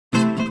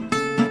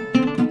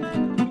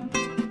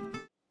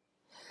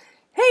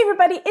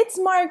everybody, it's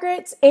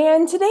Margaret,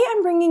 and today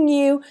I'm bringing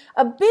you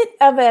a bit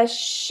of a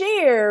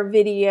share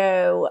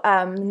video.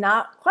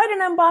 Not quite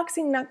an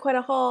unboxing, not quite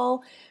a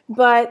haul,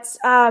 but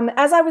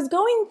as I was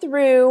going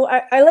through,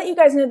 I let you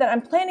guys know that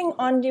I'm planning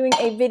on doing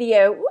a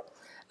video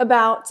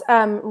about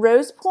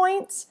rose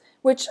points,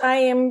 which I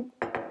am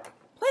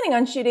planning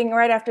on shooting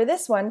right after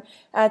this one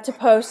to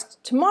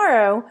post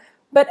tomorrow.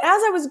 But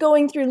as I was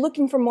going through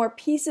looking for more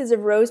pieces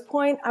of rose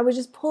point, I was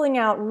just pulling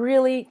out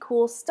really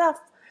cool stuff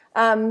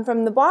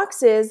from the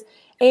boxes,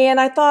 and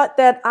I thought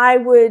that I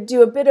would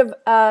do a bit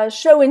of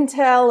show and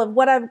tell of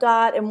what I've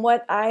got and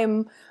what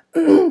I'm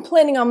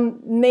planning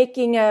on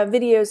making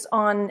videos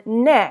on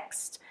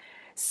next.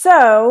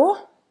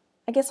 So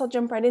I guess I'll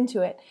jump right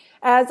into it.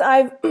 As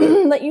I've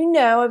let you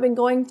know, I've been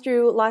going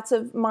through lots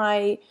of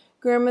my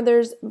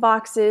grandmother's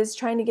boxes,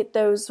 trying to get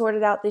those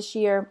sorted out this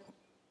year.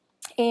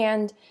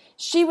 And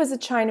she was a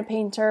china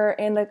painter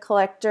and a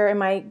collector, and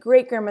my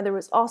great-grandmother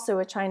was also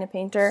a china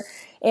painter.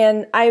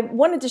 And I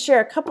wanted to share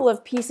a couple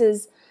of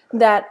pieces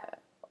that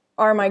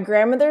are my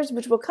grandmother's,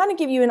 which will kind of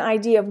give you an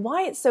idea of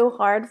why it's so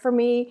hard for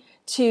me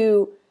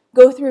to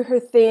go through her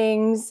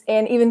things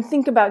and even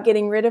think about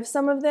getting rid of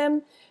some of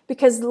them,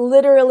 because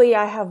literally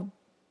I have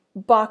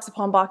box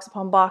upon box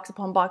upon box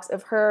upon box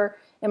of her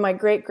and my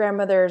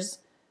great-grandmother's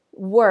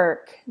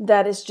work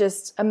that is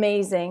just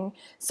amazing.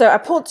 So I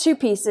pulled two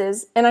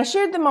pieces and I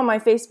shared them on my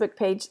Facebook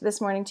page this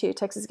morning too,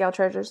 Texas Gal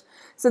Treasures.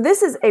 So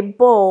this is a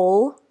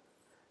bowl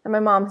that my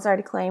mom has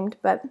already claimed,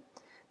 but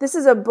this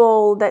is a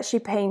bowl that she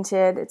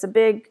painted. It's a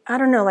big, I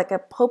don't know, like a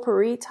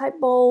potpourri type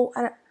bowl,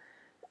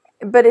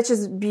 but it's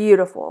just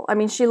beautiful. I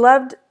mean, she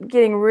loved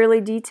getting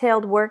really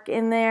detailed work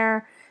in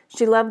there.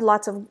 She loved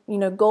lots of,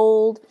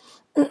 gold.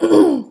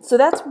 So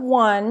that's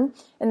one.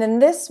 And then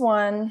this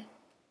one,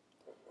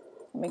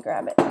 let me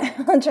grab it.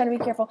 I'm trying to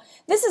be careful.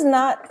 This is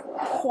not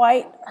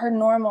quite her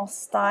normal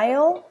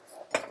style.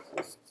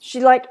 She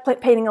liked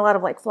painting a lot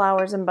of like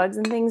flowers and bugs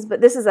and things, but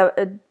this is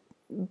a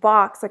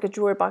box, like a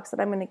jewelry box that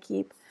I'm going to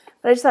keep.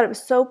 But I just thought it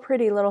was so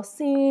pretty, little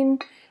scene.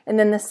 And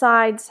then the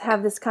sides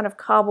have this kind of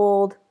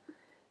cobbled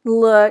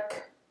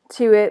look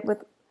to it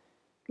with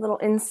little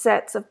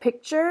insets of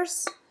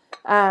pictures.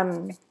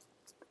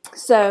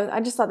 So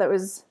I just thought that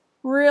was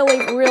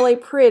really, really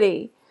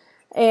pretty.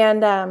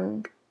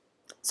 And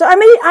so I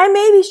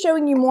may be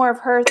showing you more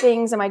of her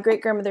things and my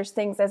great-grandmother's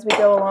things as we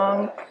go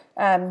along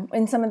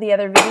in some of the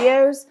other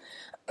videos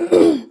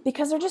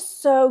because they're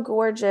just so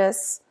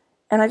gorgeous,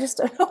 and I just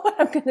don't know what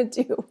I'm going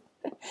to do.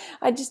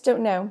 I just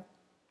don't know.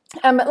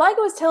 But like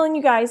I was telling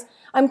you guys,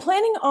 I'm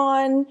planning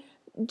on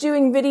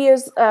doing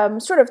videos,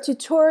 sort of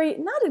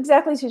tutorial, not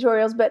exactly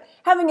tutorials, but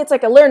having it's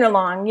like a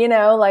learn-along,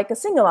 like a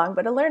sing-along,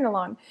 but a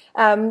learn-along,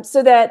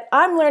 so that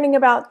I'm learning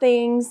about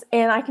things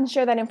and I can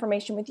share that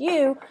information with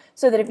you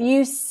so that if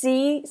you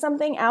see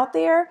something out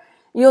there,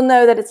 you'll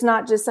know that it's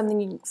not just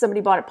something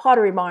somebody bought at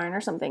Pottery Barn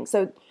or something.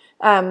 So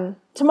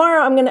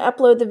tomorrow I'm going to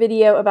upload the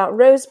video about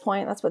rose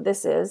point. That's what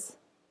this is.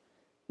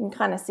 You can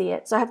kind of see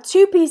it. So I have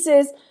two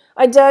pieces.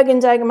 I dug and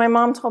dug, and my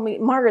mom told me,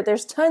 Margaret,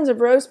 there's tons of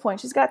rose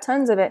point. She's got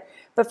tons of it.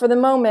 But for the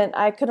moment,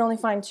 I could only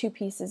find two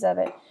pieces of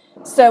it.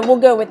 So we'll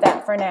go with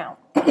that for now.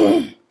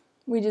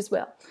 We just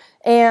will.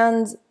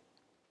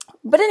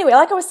 But anyway,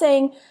 like I was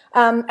saying,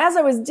 as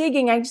I was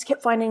digging, I just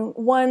kept finding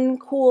one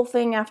cool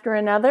thing after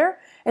another.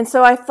 And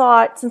so I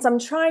thought, since I'm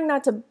trying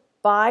not to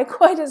buy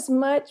quite as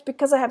much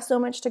because I have so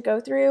much to go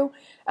through,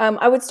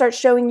 I would start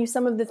showing you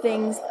some of the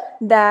things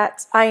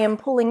that I am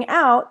pulling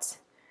out.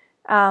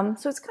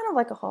 So it's kind of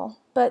like a haul,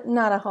 but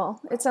not a haul.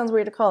 It sounds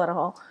weird to call it a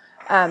haul.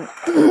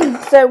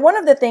 So one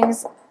of the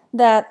things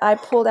that I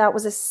pulled out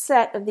was a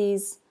set of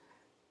these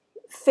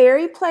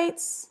fairy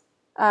plates,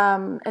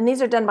 and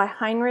these are done by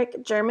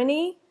Heinrich,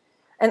 Germany.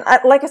 And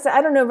like I said,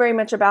 I don't know very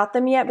much about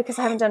them yet because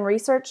I haven't done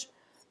research,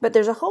 but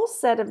there's a whole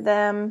set of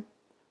them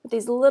with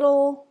these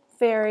little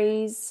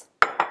fairies.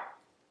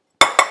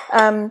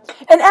 And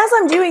as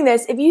I'm doing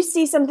this, if you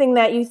see something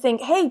that you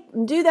think, hey,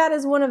 do that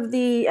as one of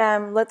the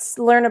let's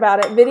learn about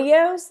it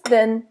videos,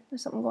 then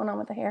there's something going on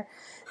with the hair,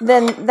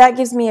 then that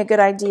gives me a good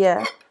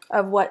idea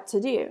of what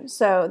to do.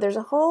 So there's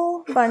a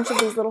whole bunch of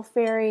these little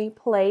fairy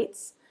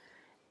plates,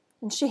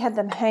 and she had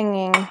them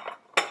hanging.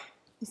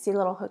 You see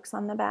little hooks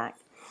on the back.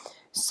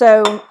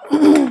 So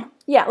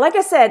yeah, like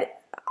I said,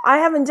 I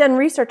haven't done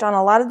research on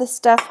a lot of this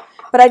stuff,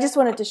 but I just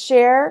wanted to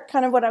share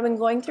kind of what I've been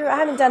going through. I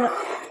haven't done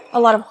a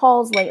lot of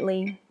hauls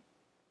lately.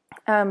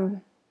 I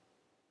don't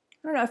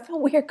know, I feel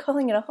weird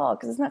calling it a haul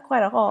because it's not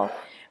quite a haul,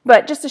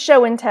 but just a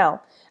show and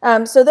tell.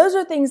 So those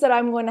are things that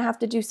I'm going to have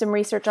to do some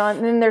research on.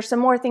 And then there's some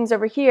more things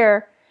over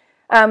here.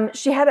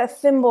 She had a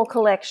thimble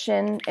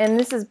collection, and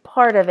this is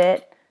part of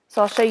it.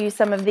 So I'll show you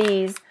some of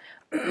these.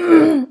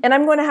 And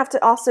I'm going to have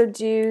to also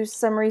do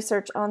some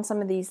research on some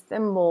of these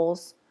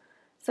thimbles.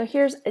 So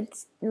here's a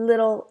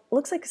little,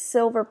 looks like a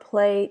silver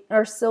plate,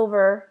 or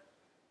silver.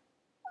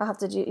 I'll have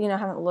to do, I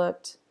haven't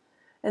looked.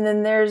 And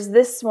then there's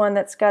this one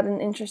that's got an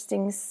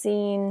interesting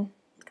scene.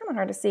 It's kind of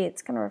hard to see.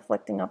 It's kind of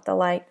reflecting off the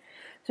light.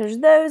 So there's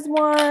those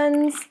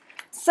ones.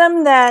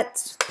 Some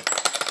that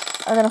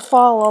are going to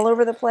fall all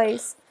over the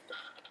place.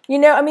 You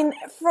know, I mean,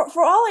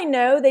 for all I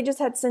know, they just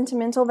had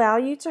sentimental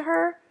value to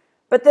her.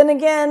 But then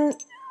again,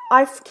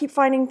 I keep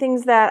finding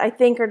things that I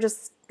think are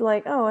just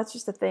like, oh, it's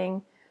just a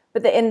thing.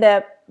 But they end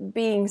up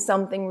being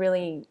something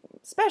really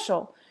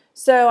special.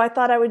 So I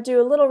thought I would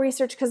do a little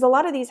research because a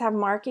lot of these have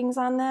markings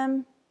on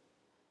them.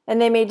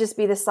 And they may just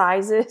be the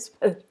sizes.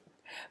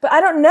 But I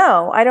don't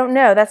know. I don't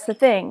know. That's the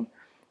thing.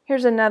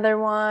 Here's another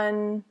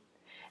one.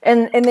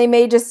 And they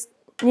may just,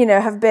 you know,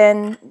 have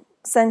been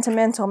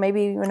sentimental.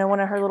 Maybe, you know,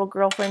 one of her little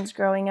girlfriends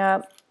growing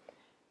up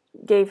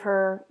gave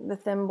her the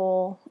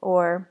thimble,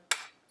 or,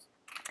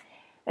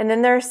 and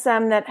then there's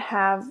some that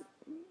have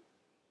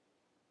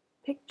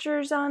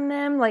pictures on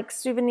them, like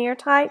souvenir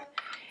type.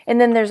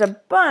 And then there's a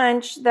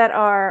bunch that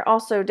are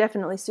also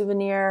definitely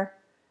souvenir,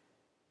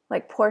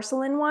 like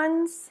porcelain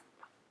ones.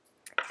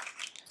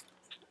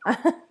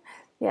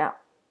 Yeah,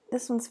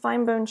 this one's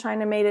fine bone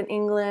china made in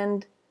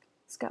England.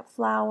 It's got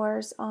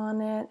flowers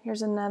on it.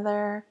 Here's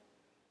another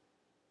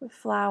with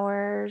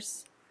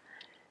flowers.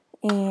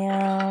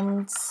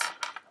 And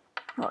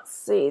let's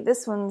see,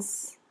 this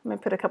one's, I'm going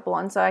to put a couple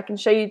on so I can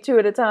show you two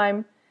at a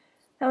time.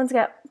 That one's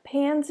got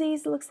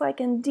pansies, looks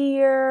like, and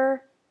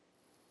deer,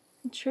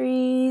 and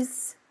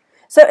trees.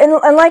 So,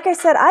 and like I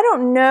said, I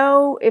don't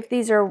know if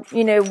these are,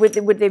 you know, would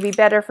they be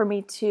better for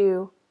me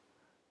to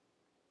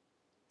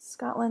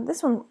Scotland.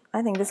 This one,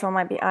 I think this one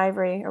might be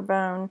ivory or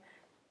bone.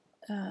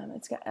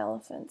 It's got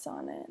elephants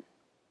on it.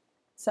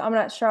 So I'm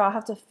not sure. I'll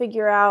have to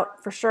figure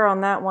out for sure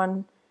on that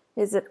one.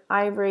 Is it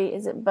ivory?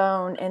 Is it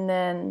bone? And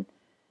then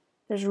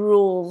there's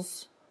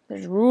rules.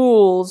 There's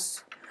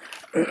rules.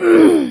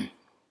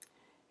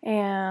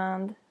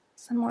 And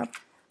some more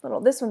little,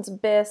 this one's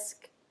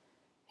bisque,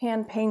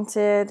 hand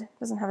painted,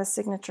 doesn't have a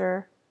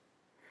signature.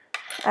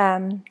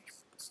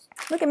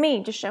 Look at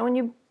me, just showing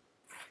you.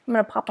 I'm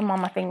going to pop them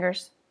on my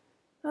fingers.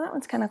 Oh, that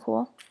one's kind of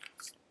cool.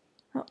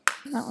 Oh,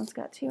 that one's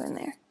got two in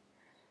there.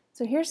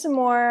 So here's some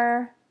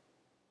more.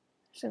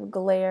 There's a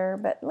glare,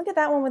 but look at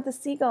that one with the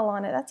seagull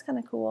on it. That's kind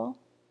of cool.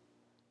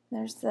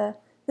 There's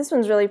this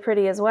one's really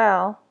pretty as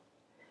well.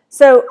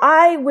 So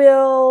I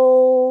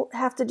will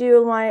have to do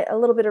a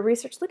little bit of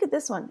research. Look at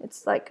this one.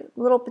 It's like a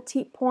little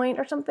petite point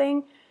or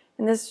something.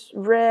 And this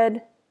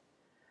red,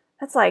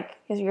 that's like,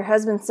 as your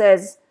husband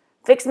says,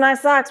 fix my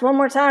socks one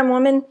more time,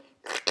 woman.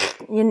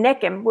 You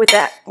neck him with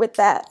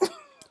that.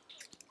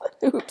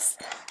 Oops.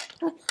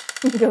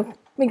 Let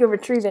me go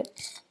retrieve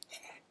it.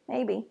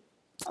 Maybe.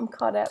 I'm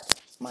caught up.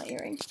 My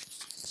earring.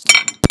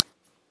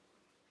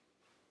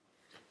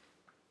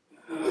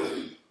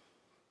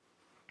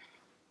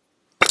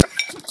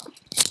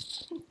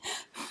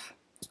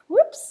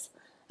 Whoops.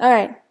 All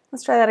right.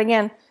 Let's try that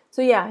again.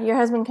 So yeah, your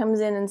husband comes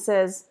in and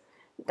says,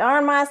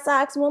 darn my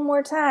socks one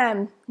more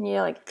time. And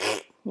you're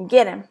like, you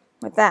get him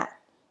with that.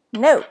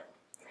 No.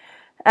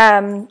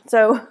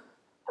 So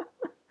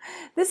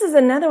this is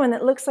another one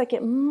that looks like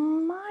it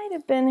might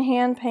have been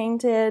hand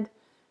painted.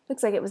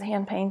 Looks like it was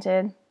hand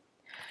painted.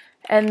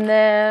 And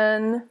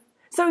then,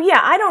 so yeah,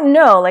 I don't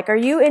know. Like, are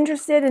you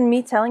interested in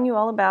me telling you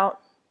all about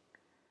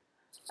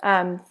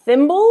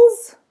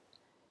thimbles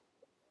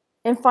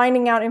and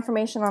finding out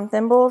information on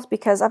thimbles?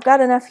 Because I've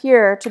got enough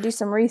here to do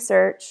some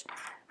research.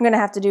 I'm going to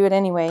have to do it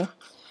anyway.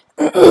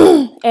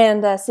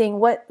 And seeing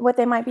what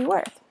they might be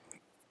worth.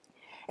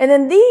 And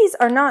then these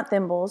are not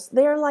thimbles.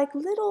 They're like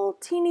little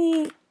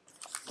teeny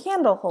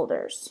candle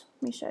holders.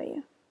 Let me show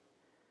you.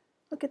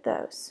 Look at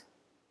those.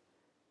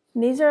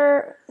 And these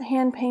are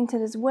hand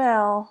painted as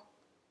well.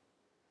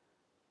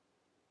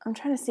 I'm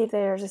trying to see if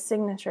there's a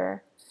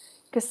signature.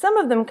 Because some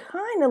of them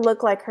kind of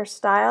look like her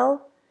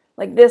style.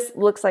 Like this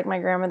looks like my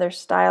grandmother's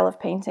style of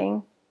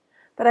painting.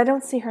 But I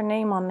don't see her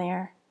name on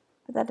there.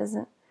 But that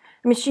doesn't,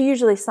 I mean, she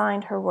usually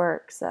signed her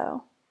work,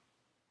 so.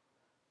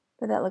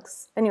 But that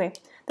looks, anyway,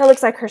 that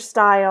looks like her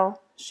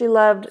style. She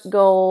loved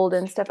gold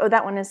and stuff. Oh,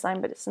 that one is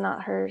signed, but it's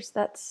not hers.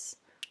 That's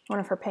one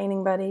of her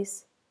painting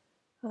buddies.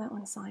 Oh, that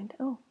one's signed.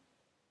 Oh.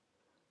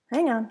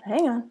 Hang on.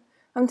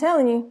 I'm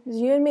telling you, it's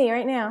you and me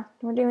right now.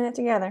 We're doing it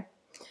together.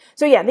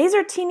 So yeah, these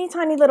are teeny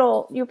tiny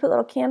little, you put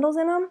little candles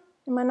in them.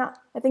 Am I not?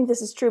 I think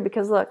this is true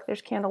because look,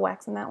 there's candle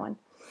wax in that one.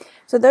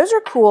 So those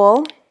are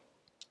cool.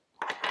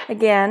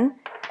 Again,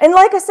 and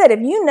like I said,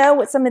 if you know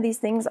what some of these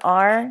things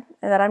are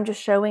that I'm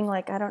just showing,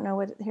 like, I don't know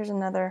what, here's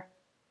another.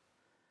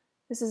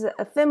 This is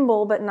a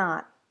thimble, but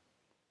not.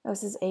 Oh,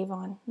 this is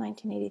Avon,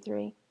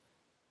 1983.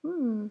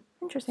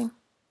 Interesting.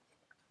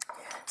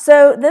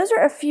 So those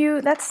are a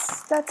few,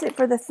 that's it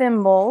for the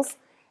thimbles.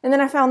 And then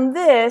I found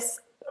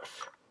this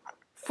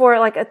for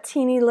like a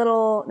teeny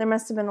little, there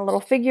must have been a little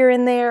figure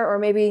in there, or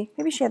maybe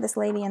she had this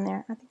lady in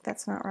there. I think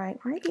that's not right.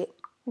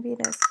 Maybe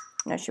it is.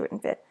 No, she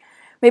wouldn't fit.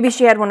 Maybe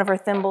she had one of her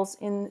thimbles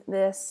in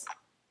this.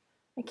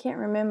 I can't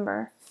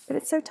remember, but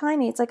it's so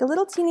tiny. It's like a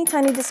little teeny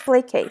tiny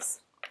display case.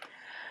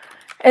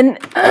 And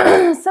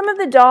some of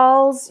the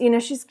dolls, you know,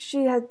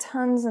 she had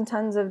tons and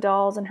tons of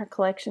dolls in her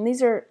collection.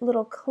 These are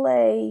little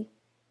clay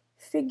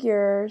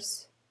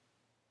figures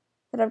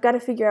that I've got to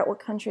figure out what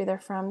country they're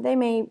from. They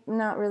may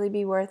not really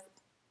be worth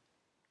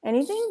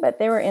anything, but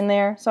they were in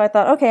there. So I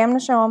thought, okay, I'm going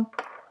to show them.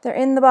 They're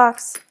in the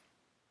box.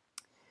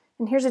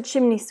 And here's a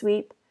chimney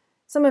sweep.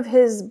 Some of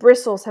his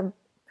bristles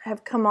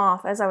have come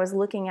off as I was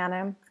looking at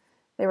him.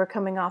 They were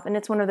coming off. And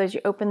it's one of those,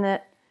 you open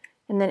it,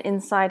 and then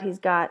inside he's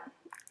got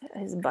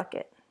his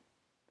bucket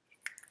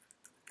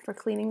for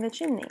cleaning the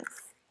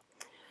chimneys.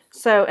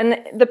 So,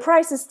 and the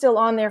price is still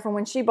on there from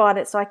when she bought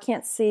it, so I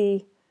can't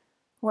see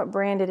what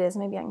brand it is.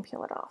 Maybe I can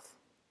peel it off.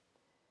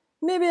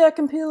 Maybe I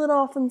can peel it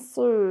off and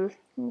see.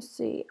 Let me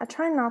see. I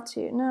try not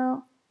to.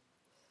 No.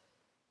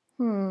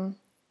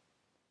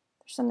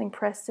 There's something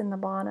pressed in the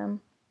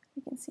bottom.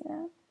 You can see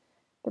that.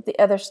 But the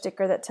other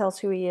sticker that tells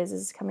who he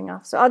is coming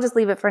off. So I'll just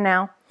leave it for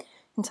now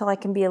until I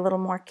can be a little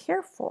more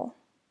careful.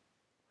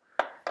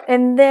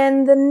 And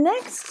then the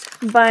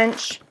next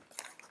bunch,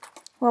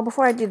 well,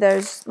 before I do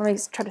those, let me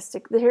try to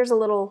stick. Here's a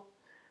little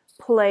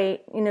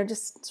plate, you know,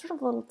 just sort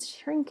of a little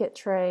trinket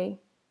tray.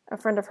 A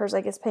friend of hers,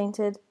 I guess,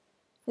 painted.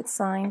 It's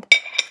signed.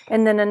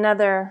 And then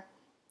another,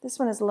 this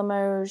one is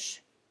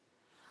Limoges.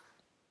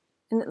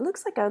 And it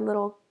looks like a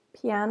little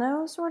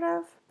piano, sort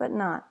of, but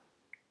not.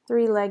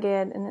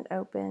 Three-legged, and it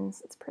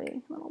opens. It's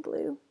pretty. Little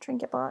blue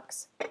trinket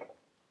box.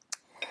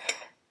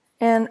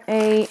 And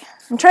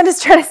I'm trying to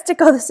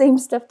stick all the same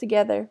stuff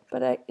together,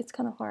 but it's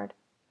kind of hard.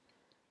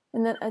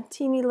 And then a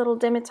teeny little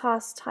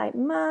Demitas type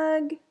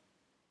mug. Isn't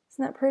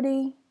that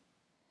pretty?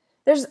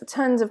 There's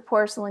tons of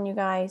porcelain, you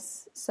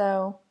guys.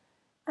 So,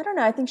 I don't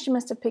know. I think she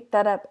must have picked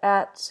that up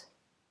at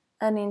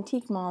an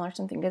antique mall or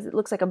something because it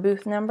looks like a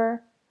booth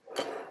number.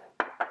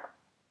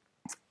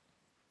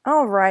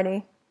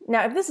 Alrighty.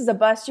 Now, if this is a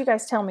bust, you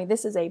guys tell me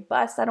this is a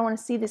bust. I don't want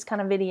to see this kind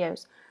of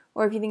videos.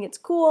 Or if you think it's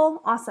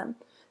cool, awesome.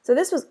 So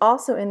this was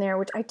also in there,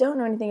 which I don't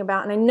know anything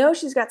about. And I know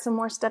she's got some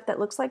more stuff that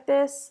looks like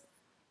this.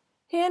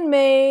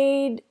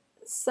 Handmade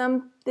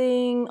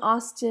something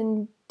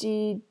Austria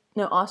DW.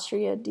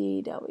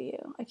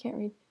 I can't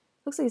read.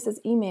 Looks like it says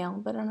email,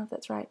 but I don't know if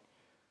that's right.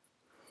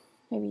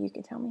 Maybe you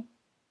can tell me.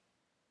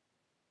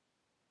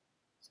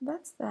 So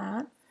that's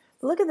that.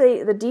 But look at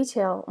the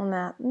detail on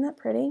that. Isn't that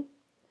pretty?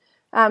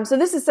 So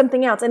this is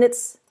something else, and it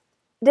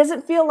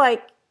doesn't feel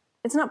like,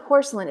 it's not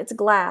porcelain, it's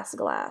glass.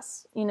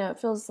 You know,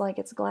 it feels like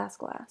it's glass.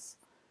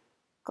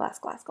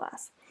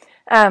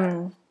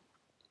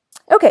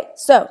 Okay,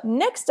 so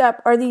next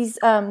up are these,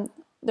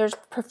 there's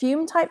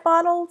perfume type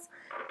bottles,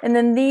 and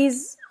then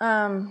these,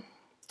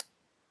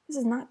 this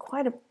is not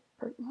quite a,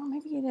 well,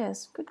 maybe it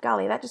is. Good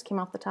golly, that just came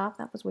off the top.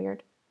 That was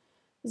weird.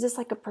 Is this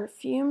like a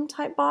perfume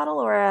type bottle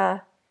or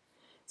a,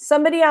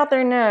 somebody out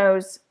there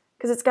knows,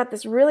 because it's got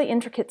this really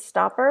intricate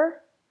stopper.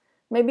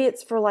 Maybe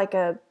it's for like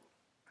a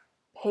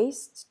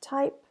paste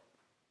type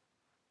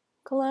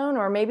cologne,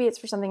 or maybe it's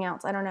for something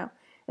else. I don't know.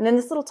 And then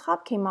this little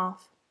top came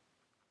off.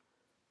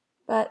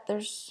 But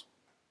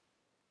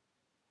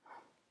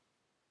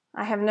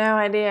I have no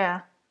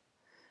idea.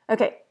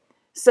 Okay,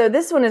 so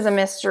this one is a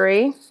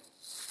mystery.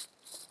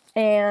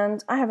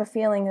 And I have a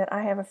feeling that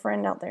I have a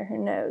friend out there who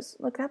knows.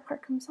 Look, that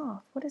part comes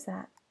off. What is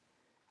that?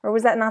 Or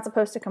was that not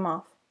supposed to come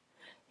off?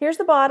 Here's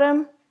the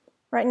bottom.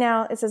 Right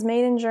now, it says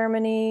made in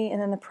Germany,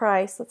 and then the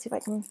price. Let's see if I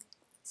can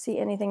see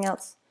anything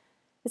else.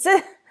 It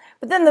says,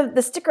 but then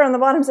the sticker on the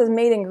bottom says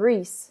made in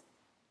Greece.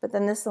 But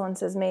then this one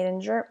says made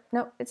in Germany.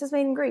 No, it says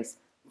made in Greece.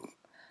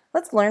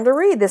 Let's learn to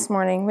read this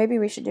morning. Maybe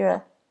we should do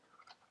a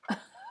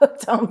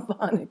Tom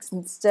Phonics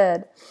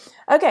instead.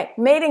 Okay,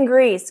 made in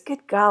Greece.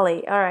 Good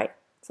golly. All right,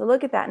 so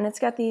look at that. And it's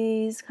got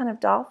these kind of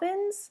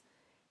dolphins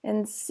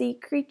and sea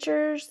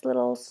creatures,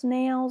 little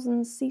snails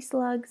and sea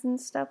slugs and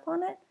stuff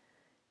on it.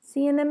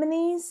 Sea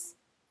anemones.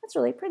 That's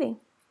really pretty.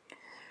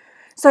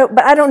 So,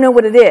 but I don't know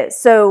what it is.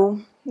 So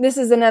this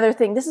is another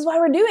thing. This is why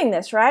we're doing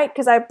this, right?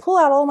 Because I pull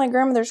out all my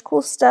grandmother's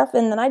cool stuff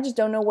and then I just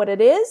don't know what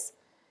it is.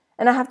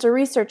 And I have to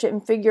research it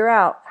and figure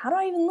out, how do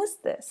I even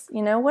list this?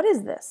 You know, what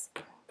is this?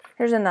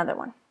 Here's another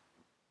one.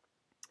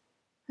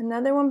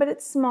 Another one, but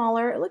it's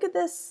smaller. Look at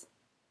this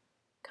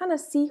kind of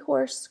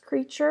seahorse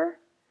creature.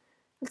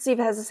 Let's see if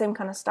it has the same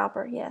kind of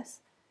stopper.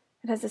 Yes.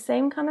 It has the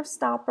same kind of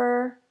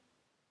stopper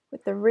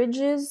with the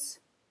ridges.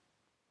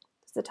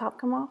 Does the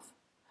top come off?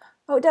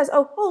 Oh, it does.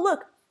 Oh,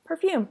 look,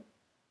 perfume.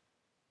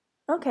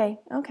 Okay.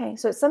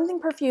 So it's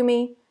something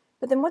perfumey,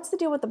 but then what's the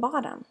deal with the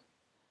bottom?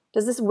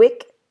 Does this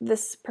wick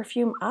this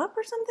perfume up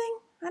or something?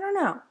 I don't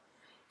know.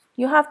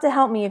 You'll have to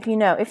help me if you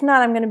know. If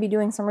not, I'm going to be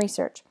doing some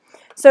research.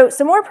 So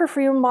some more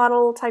perfume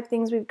bottle type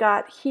things we've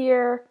got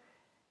here.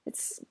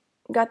 It's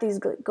got these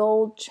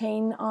gold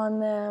chain on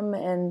them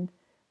and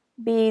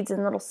beads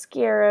and little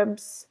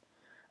scarabs,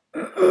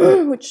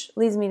 which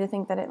leads me to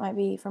think that it might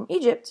be from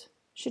Egypt.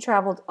 She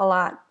traveled a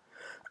lot.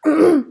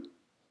 Oh,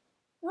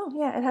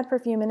 yeah, it had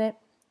perfume in it.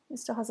 It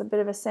still has a bit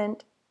of a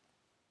scent.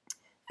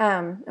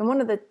 And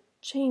one of the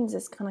chains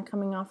is kind of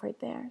coming off right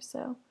there.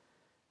 So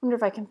I wonder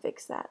if I can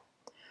fix that.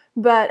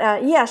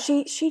 But yeah,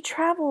 she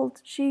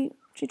traveled. She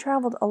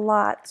traveled a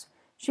lot.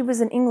 She was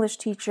an English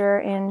teacher,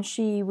 and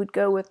she would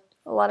go with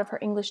a lot of her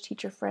English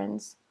teacher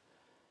friends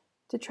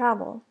to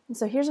travel. And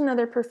so here's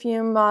another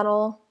perfume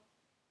bottle.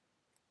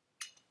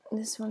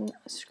 This one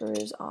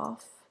screws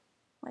off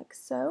like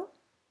so.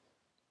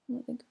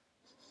 I think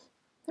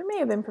there may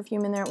have been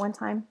perfume in there at one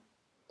time.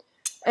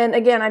 And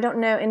again, I don't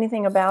know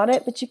anything about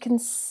it, but you can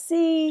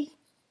see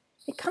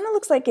it kind of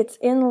looks like it's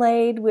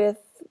inlaid with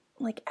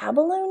like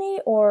abalone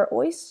or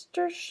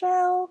oyster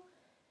shell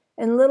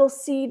and little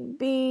seed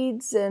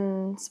beads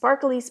and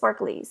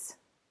sparklies.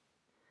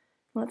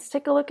 Let's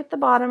take a look at the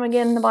bottom.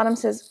 Again, the bottom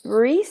says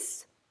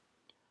Greece.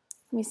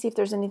 Let me see if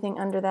there's anything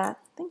under that.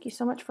 Thank you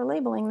so much for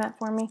labeling that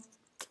for me,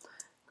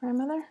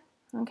 grandmother.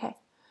 Okay.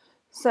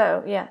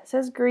 So, yeah, it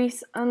says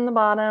Greece on the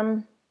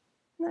bottom.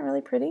 Isn't that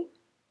really pretty?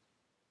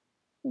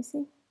 You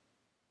see?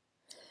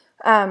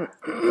 And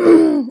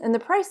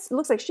the price,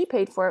 looks like she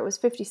paid for it, was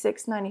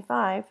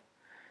 $56.95.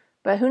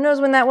 But who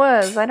knows when that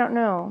was? I don't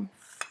know.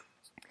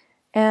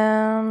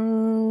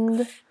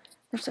 And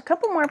there's a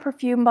couple more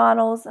perfume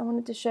bottles I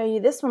wanted to show you.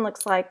 This one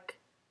looks like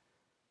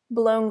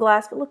blown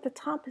glass, but look, the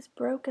top is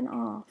broken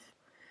off.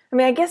 I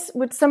mean, I guess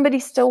would somebody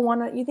still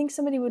want to, you think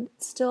somebody would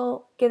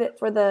still get it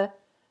for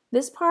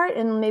this part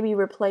and maybe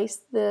replace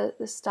the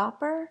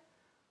stopper?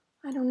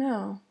 I don't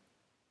know.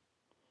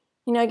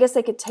 You know, I guess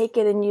they could take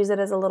it and use it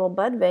as a little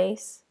bud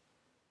vase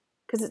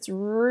because it's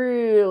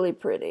really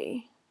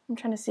pretty. I'm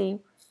trying to see,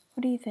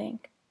 what do you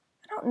think?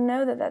 I don't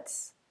know that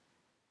that's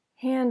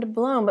hand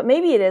blown, but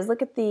maybe it is.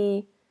 Look at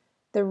the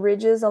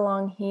ridges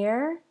along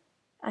here.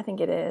 I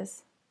think it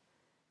is.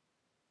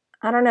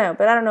 I don't know,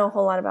 but I don't know a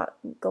whole lot about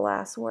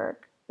glass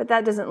work. But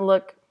that doesn't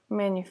look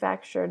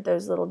manufactured,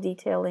 those little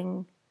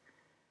detailing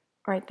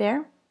right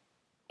there.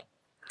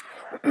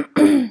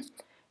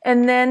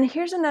 And then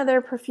here's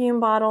another perfume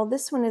bottle.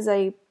 This one is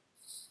a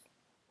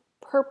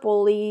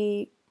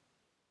purpley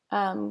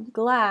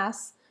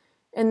glass.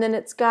 And then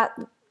it's got,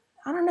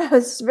 I don't know,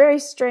 it's very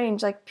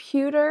strange, like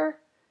pewter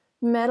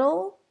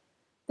metal.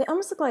 They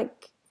almost look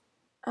like,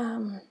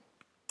 not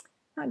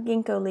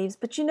ginkgo leaves,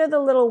 but you know the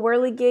little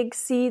whirligig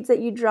seeds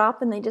that you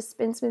drop and they just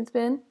spin, spin,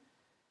 spin?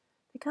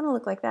 They kind of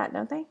look like that,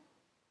 don't they?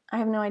 I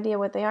have no idea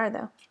what they are,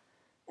 though.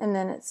 And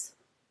then it's,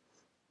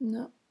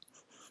 no.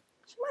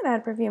 She might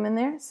add perfume in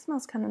there. It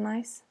smells kind of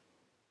nice.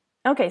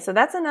 Okay, so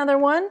that's another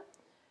one.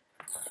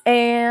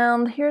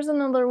 And here's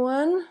another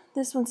one.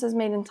 This one says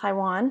made in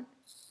Taiwan.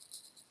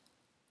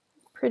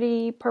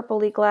 Pretty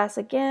purpley glass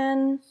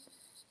again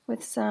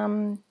with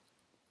some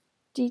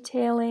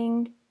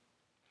detailing.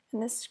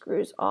 And this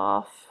screws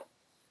off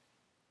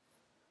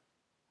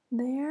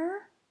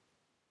there.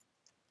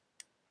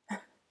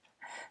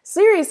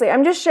 Seriously,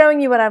 I'm just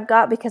showing you what I've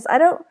got because I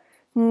don't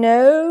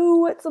know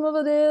what some of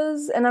it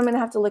is, and I'm going to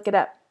have to look it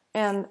up.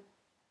 And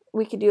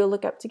we could do a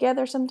look up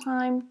together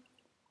sometime,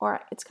 or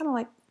it's kind of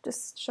like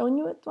just showing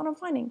you what I'm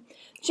finding.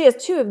 She has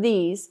two of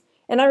these,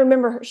 and I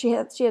remember she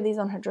had these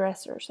on her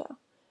dresser, so.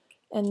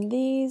 And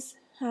these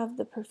have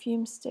the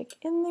perfume stick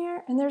in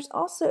there, and there's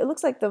also, it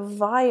looks like the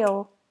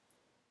vial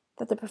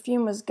that the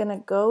perfume was going to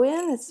go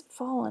in, it's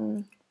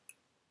fallen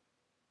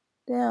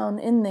down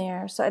in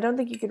there, so I don't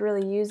think you could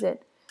really use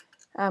it.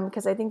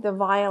 Because I think the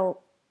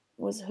vial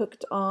was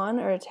hooked on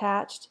or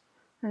attached.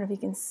 I don't know if you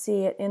can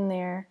see it in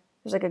there.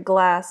 There's like a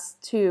glass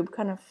tube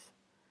kind of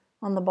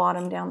on the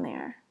bottom down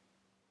there.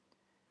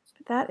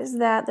 But that is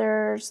that.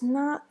 There's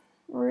not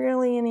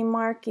really any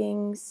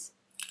markings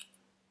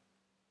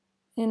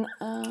in,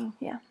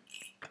 yeah.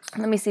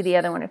 Let me see the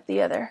other one,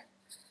 there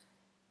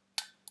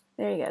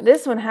you go.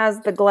 This one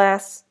has the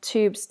glass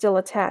tube still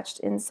attached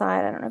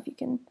inside. I don't know if you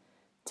can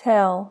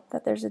tell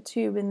that there's a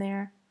tube in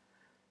there.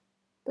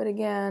 But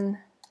again,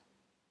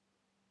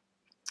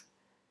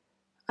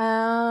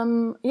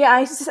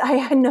 yeah,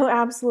 I know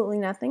absolutely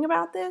nothing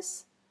about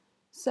this,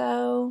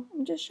 so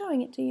I'm just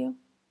showing it to you.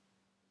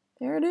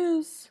 There it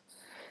is.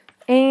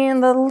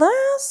 And the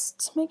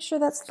last, make sure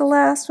that's the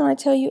last one. I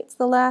tell you it's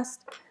the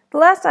last. The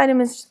last item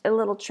is a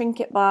little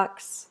trinket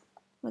box.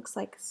 Looks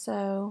like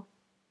so.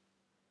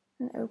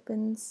 And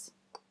opens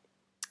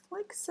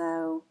like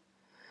so.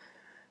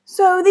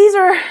 So these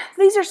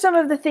are some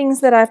of the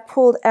things that I've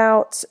pulled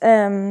out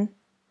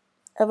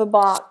of a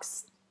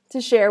box to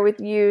share with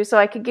you, so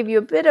I could give you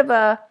a bit of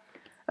a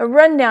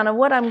rundown of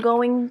what I'm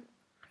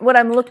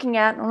looking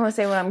at. I don't want to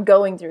say what I'm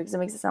going through because it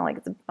makes it sound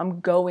like I'm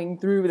going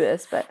through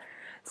this, but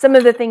some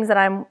of the things that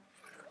I'm,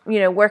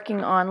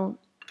 working on,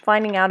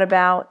 finding out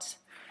about.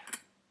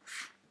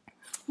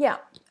 Yeah,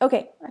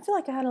 okay. I feel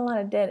like I had a lot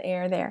of dead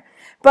air there.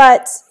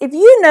 But if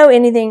you know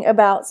anything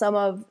about some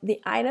of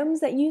the items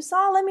that you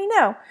saw, let me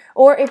know.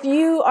 Or if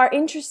you are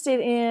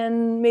interested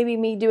in maybe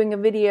me doing a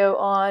video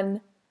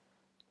on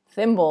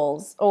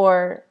thimbles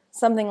or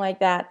something like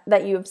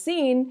that you have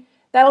seen,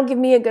 that'll give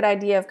me a good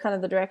idea of kind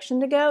of the direction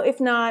to go. If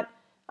not,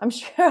 I'm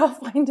sure I'll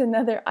find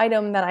another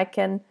item that I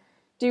can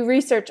do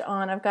research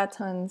on. I've got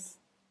tons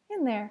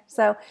in there.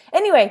 So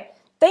anyway,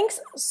 thanks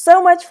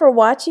so much for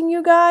watching,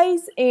 you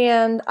guys.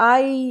 And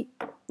I'm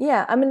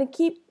going to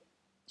keep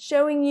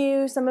showing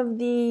you some of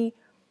the,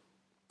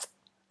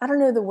 I don't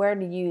know the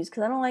word to use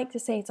because I don't like to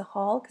say it's a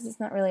haul because it's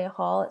not really a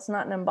haul. It's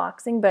not an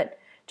unboxing, but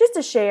just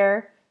to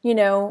share,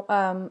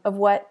 of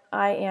what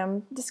I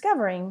am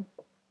discovering.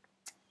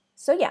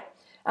 So yeah,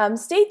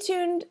 stay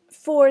tuned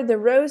for the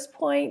Rose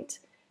Point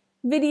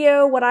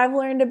video, what I've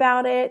learned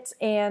about it,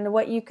 and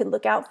what you could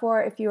look out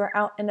for if you are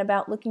out and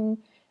about looking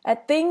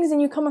at things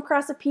and you come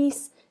across a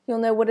piece, you'll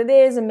know what it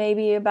is and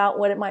maybe about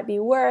what it might be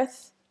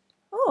worth.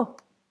 Oh,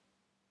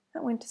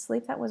 that went to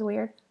sleep. That was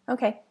weird.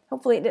 Okay,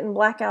 hopefully it didn't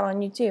black out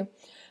on you too.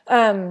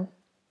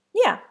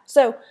 Yeah,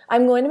 so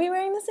I'm going to be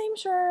wearing the same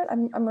shirt.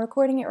 I'm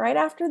recording it right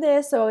after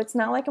this, so it's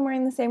not like I'm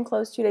wearing the same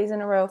clothes 2 days in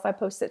a row if I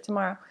post it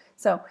tomorrow.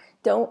 So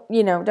don't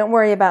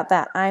worry about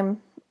that. I'm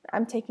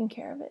taking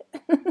care of it.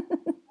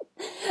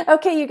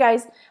 Okay, you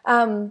guys,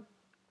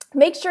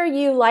 make sure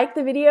you like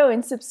the video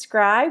and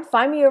subscribe.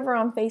 Find me over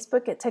on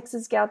Facebook at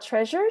Texas Gal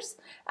Treasures.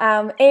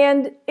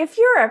 And if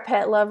you're a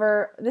pet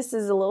lover, this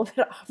is a little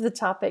bit off the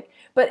topic,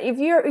 but if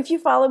you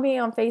follow me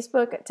on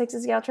Facebook at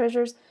Texas Gal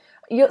Treasures,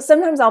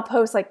 sometimes I'll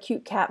post like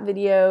cute cat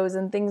videos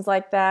and things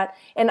like that.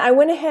 And I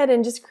went ahead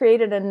and just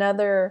created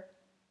another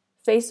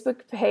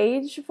Facebook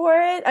page for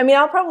it. I mean,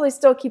 I'll probably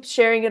still keep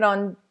sharing it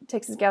on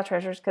Texas Gal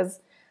Treasures because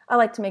I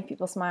like to make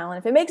people smile. And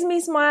if it makes me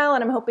smile,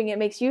 and I'm hoping it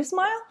makes you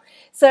smile.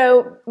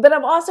 So, but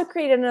I've also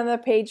created another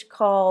page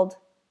called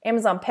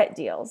Amazon Pet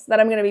Deals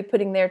that I'm going to be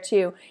putting there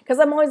too because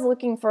I'm always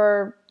looking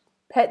for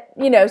pet,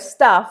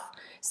 stuff.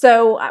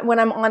 So when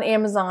I'm on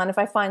Amazon, if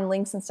I find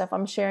links and stuff,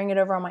 I'm sharing it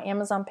over on my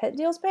Amazon Pet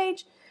Deals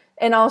page.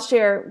 And I'll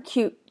share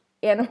cute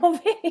animal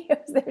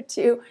videos there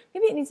too.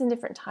 Maybe it needs a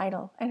different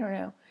title. I don't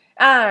know,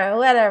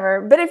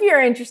 whatever. But if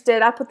you're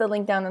interested, I'll put the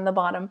link down in the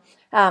bottom.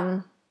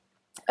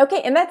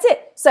 Okay, and that's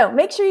it. So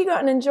make sure you go out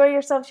and enjoy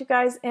yourselves, you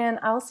guys, and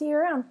I'll see you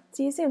around.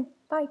 See you soon.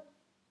 Bye.